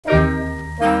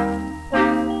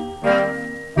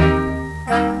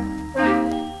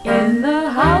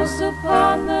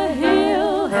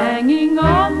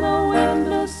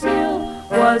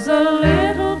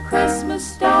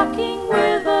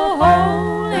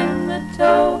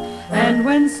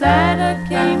when Santa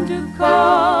came to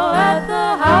call at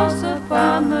the house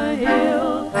upon the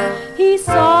hill. He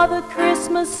saw the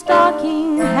Christmas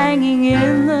stocking hanging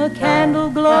in the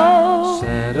candle glow.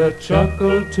 Santa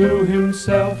chuckled to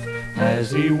himself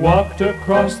as he walked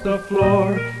across the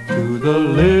floor to the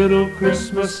little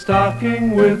Christmas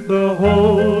stocking with the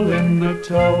hole in the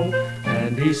toe.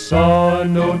 And he saw a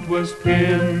note was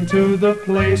pinned to the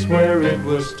place where it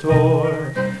was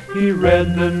tore. He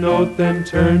read the note, then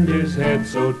turned his head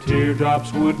so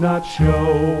teardrops would not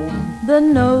show. The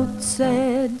note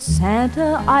said,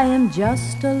 Santa, I am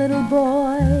just a little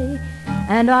boy,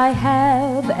 and I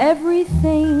have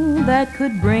everything that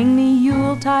could bring me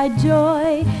Yuletide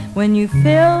joy. When you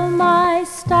fill my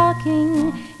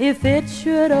stocking, if it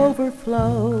should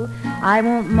overflow, I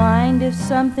won't mind if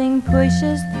something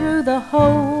pushes through the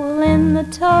hole in the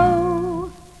toe.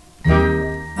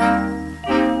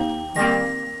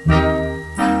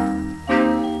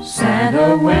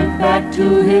 Santa went back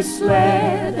to his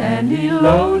sled and he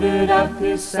loaded up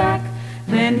his sack.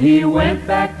 Then he went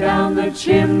back down the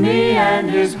chimney and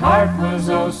his heart was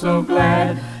oh so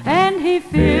glad. And he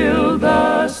filled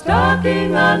the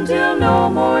stocking until no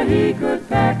more he could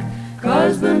pack.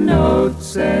 'Cause the note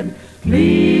said,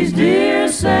 please dear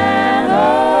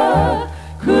Santa,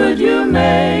 could you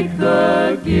make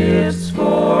the gifts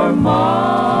for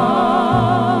Mom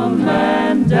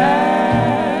and Dad?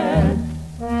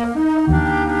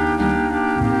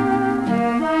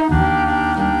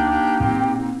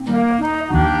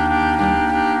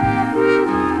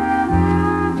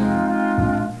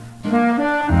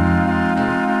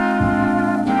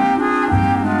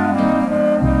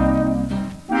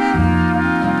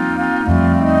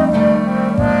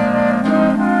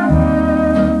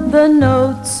 The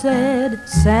note said,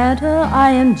 Santa,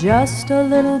 I am just a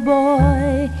little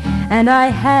boy, and I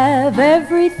have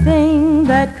everything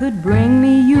that could bring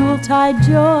me Yuletide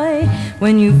joy.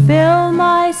 When you fill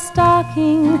my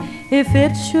stocking, if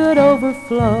it should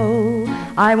overflow,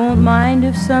 I won't mind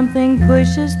if something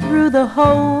pushes through the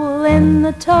hole in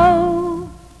the toe.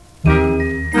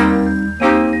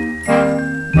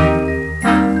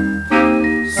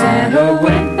 Santa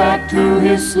went back to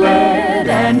his sled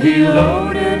and he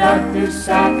loaded up his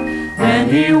sack. Then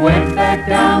he went back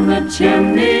down the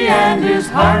chimney and his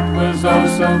heart was oh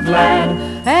so glad.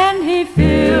 And he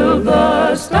filled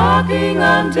the stocking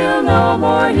until no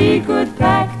more he could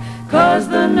pack. 'Cause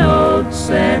the note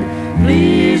said,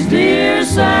 please dear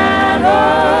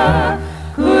Santa,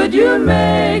 could you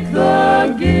make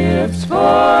the gifts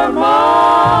for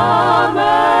Mom